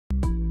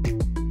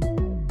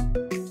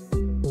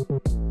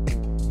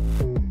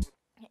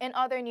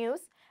other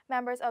news,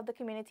 members of the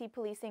community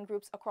policing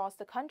groups across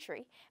the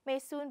country may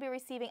soon be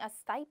receiving a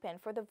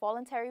stipend for the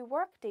voluntary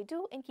work they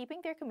do in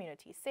keeping their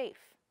communities safe.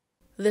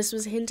 This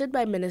was hinted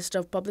by Minister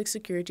of Public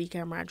Security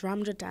Kamraj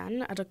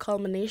Ramjatan at a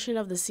culmination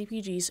of the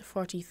CPG's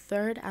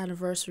 43rd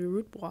anniversary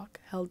route walk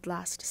held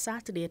last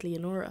Saturday at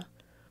Leonora.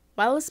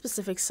 While a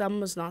specific sum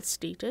was not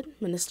stated,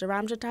 Minister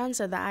Ramjatan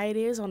said the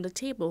idea is on the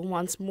table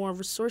once more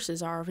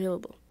resources are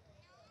available.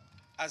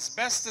 As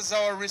best as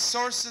our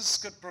resources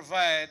could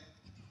provide,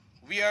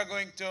 we are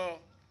going to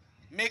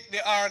make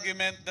the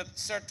argument that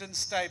certain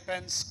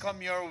stipends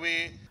come your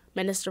way.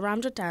 Minister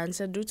Ramjatan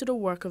said due to the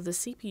work of the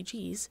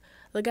CPGs,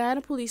 the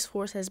Guyana Police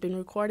Force has been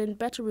recording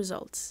better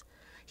results.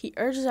 He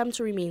urges them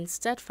to remain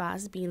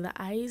steadfast, being the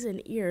eyes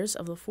and ears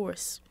of the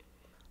force.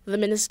 The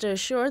minister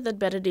assured that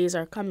better days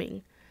are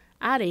coming,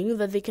 adding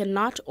that they can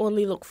not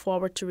only look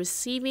forward to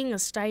receiving a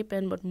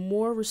stipend but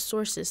more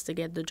resources to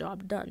get the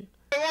job done.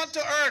 I want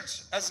to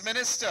urge, as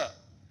minister,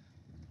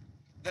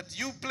 that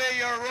you play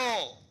your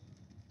role.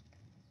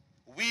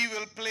 We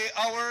will play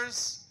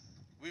ours.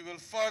 We will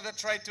further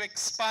try to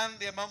expand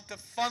the amount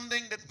of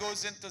funding that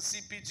goes into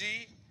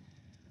CPG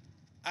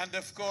and,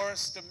 of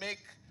course, to make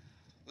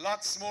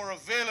lots more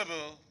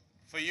available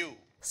for you.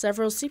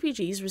 Several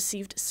CPGs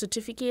received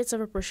certificates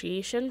of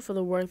appreciation for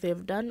the work they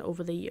have done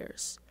over the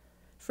years.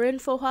 For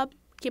InfoHub,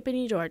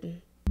 Kippany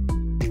Jordan.